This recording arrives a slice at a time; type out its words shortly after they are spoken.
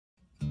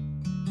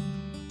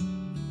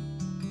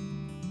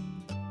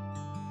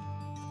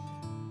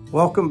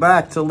Welcome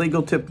back to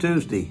Legal Tip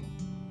Tuesday,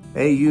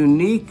 a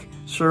unique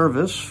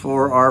service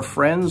for our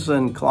friends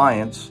and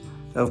clients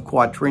of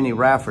Quatrini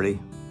Rafferty.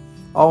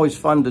 Always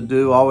fun to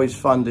do, always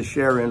fun to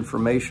share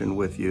information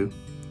with you.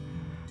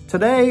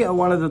 Today I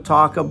wanted to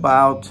talk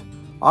about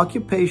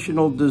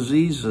occupational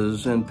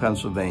diseases in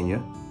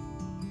Pennsylvania.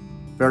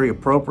 Very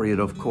appropriate,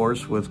 of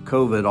course, with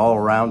COVID all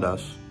around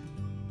us.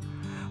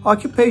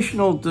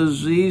 Occupational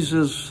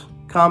diseases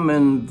come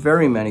in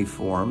very many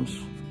forms.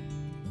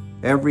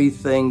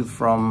 Everything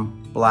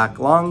from black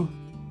lung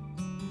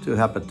to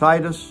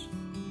hepatitis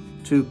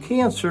to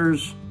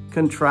cancers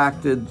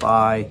contracted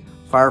by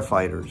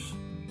firefighters.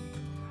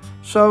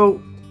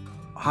 So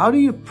how do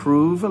you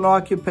prove an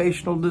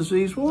occupational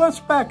disease? Well, let's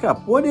back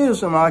up. What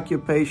does an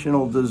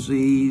occupational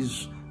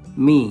disease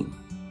mean?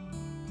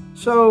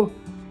 So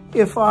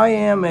if I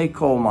am a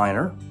coal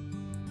miner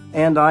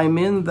and I'm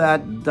in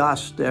that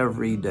dust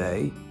every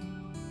day,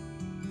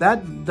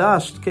 that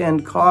dust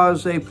can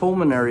cause a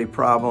pulmonary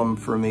problem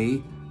for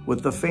me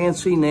with the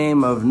fancy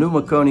name of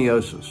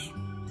pneumoconiosis.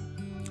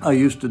 I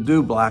used to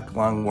do black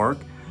lung work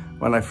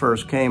when I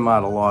first came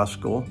out of law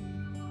school.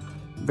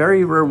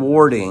 Very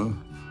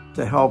rewarding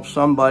to help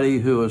somebody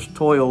who has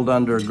toiled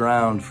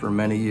underground for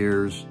many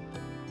years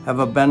have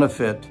a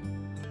benefit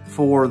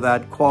for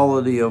that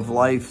quality of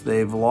life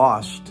they've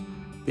lost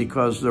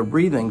because their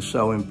breathing's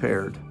so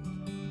impaired.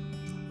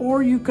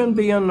 Or you can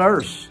be a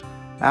nurse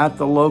at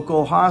the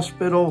local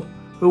hospital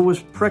who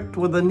was pricked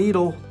with a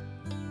needle,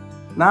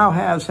 now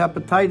has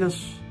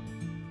hepatitis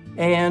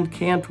and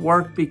can't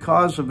work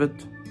because of it.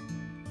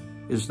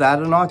 Is that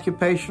an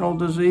occupational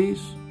disease?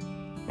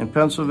 In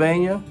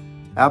Pennsylvania,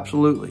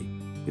 absolutely.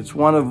 It's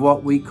one of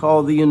what we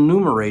call the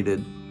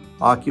enumerated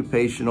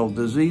occupational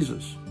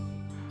diseases.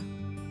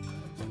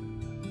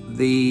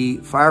 The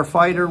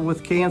firefighter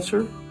with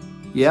cancer,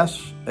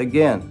 yes,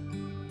 again,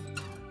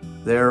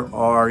 there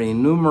are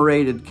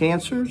enumerated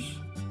cancers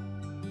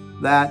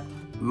that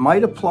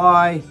might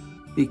apply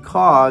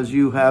because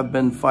you have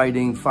been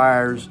fighting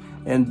fires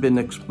and been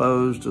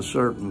exposed to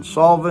certain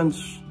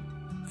solvents,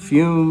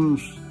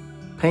 fumes,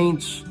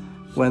 paints,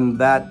 when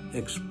that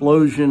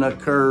explosion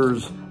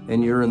occurs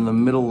and you're in the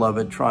middle of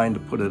it trying to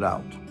put it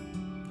out.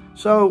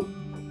 So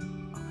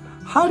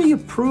how do you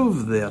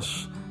prove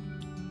this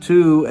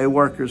to a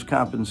workers'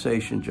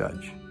 compensation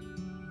judge?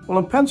 Well,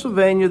 in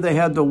Pennsylvania, they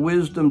had the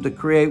wisdom to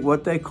create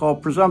what they call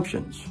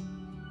presumptions.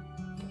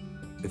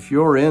 If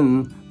you're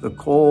in the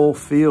coal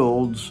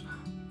fields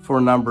for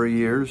a number of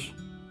years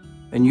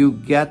and you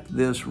get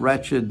this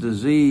wretched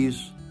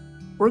disease,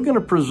 we're going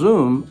to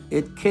presume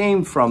it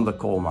came from the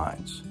coal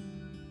mines.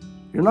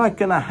 You're not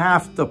going to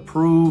have to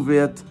prove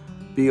it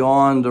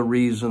beyond a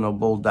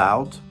reasonable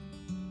doubt.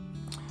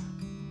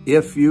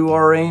 If you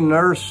are a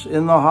nurse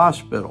in the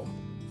hospital,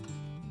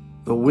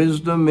 the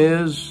wisdom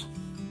is,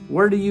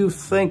 where do you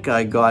think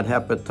I got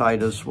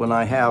hepatitis when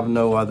I have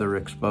no other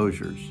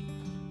exposures?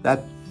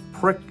 That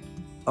prick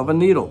of a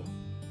needle.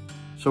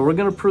 So we're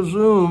going to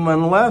presume,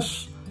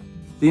 unless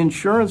the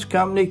insurance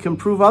company can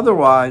prove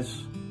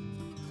otherwise,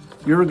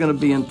 you're going to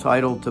be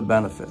entitled to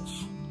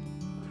benefits.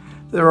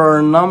 There are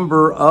a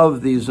number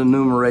of these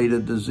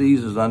enumerated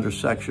diseases under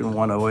Section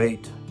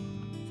 108.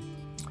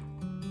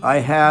 I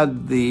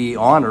had the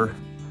honor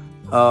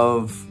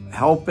of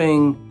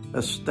helping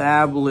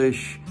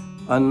establish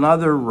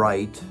another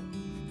right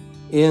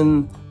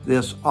in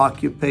this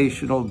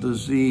occupational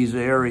disease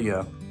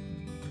area.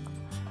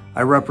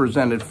 I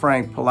represented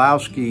Frank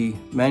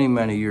Pulowski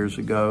many years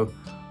ago,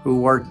 who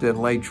worked at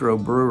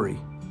Latrobe Brewery.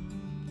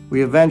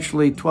 We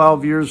eventually,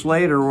 12 years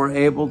later, were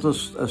able to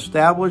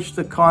establish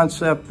the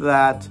concept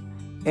that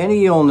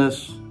any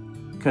illness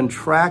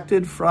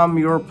contracted from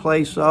your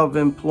place of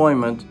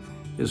employment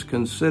is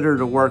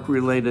considered a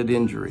work-related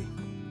injury.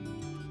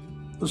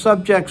 The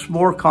subject's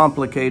more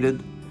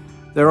complicated.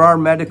 There are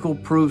medical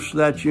proofs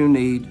that you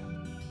need.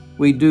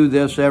 We do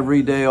this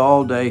every day,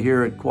 all day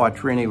here at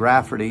Quatrini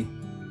Rafferty.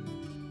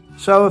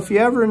 So if you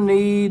ever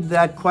need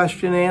that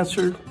question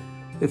answered,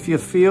 if you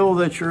feel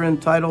that you're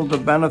entitled to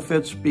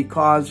benefits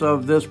because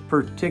of this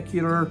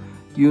particular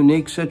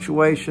unique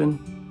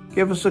situation,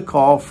 give us a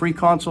call. Free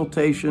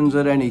consultations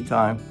at any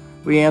time.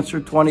 We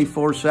answer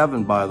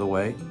 24/7, by the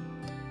way.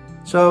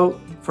 So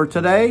for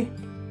today,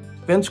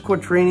 Vince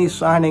Quatrini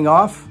signing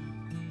off,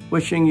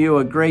 wishing you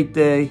a great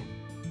day,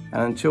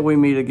 and until we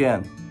meet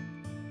again.